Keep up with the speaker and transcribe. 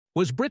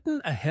Was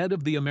Britain ahead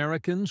of the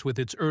Americans with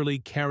its early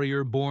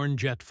Carrier-borne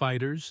jet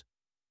fighters?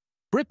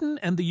 Britain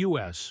and the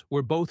U.S.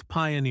 were both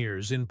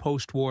pioneers in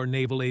post-war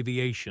naval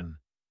aviation.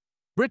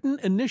 Britain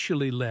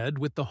initially led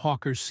with the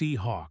Hawker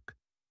Seahawk,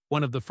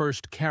 one of the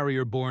first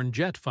carrier-borne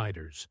jet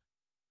fighters.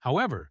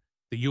 However,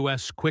 the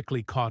U.S.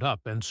 quickly caught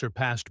up and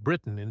surpassed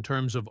Britain in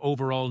terms of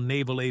overall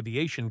naval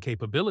aviation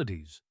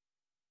capabilities.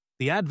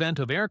 The advent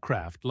of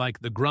aircraft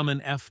like the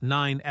Grumman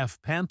F9F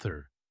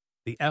Panther,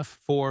 the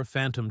F-4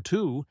 Phantom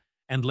II,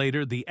 and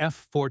later the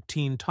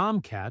F-14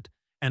 Tomcat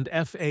and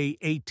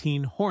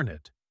F/A-18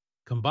 Hornet,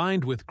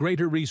 combined with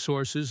greater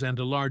resources and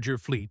a larger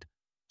fleet,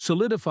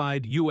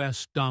 solidified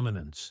U.S.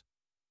 dominance.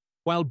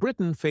 While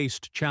Britain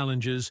faced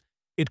challenges,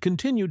 it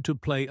continued to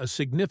play a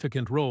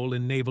significant role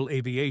in naval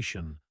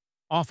aviation,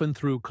 often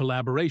through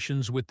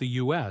collaborations with the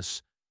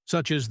U.S.,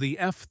 such as the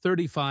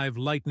F-35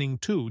 Lightning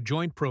II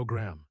joint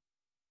program.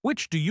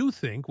 Which do you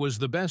think was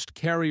the best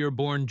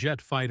carrier-borne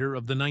jet fighter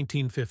of the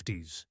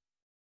 1950s?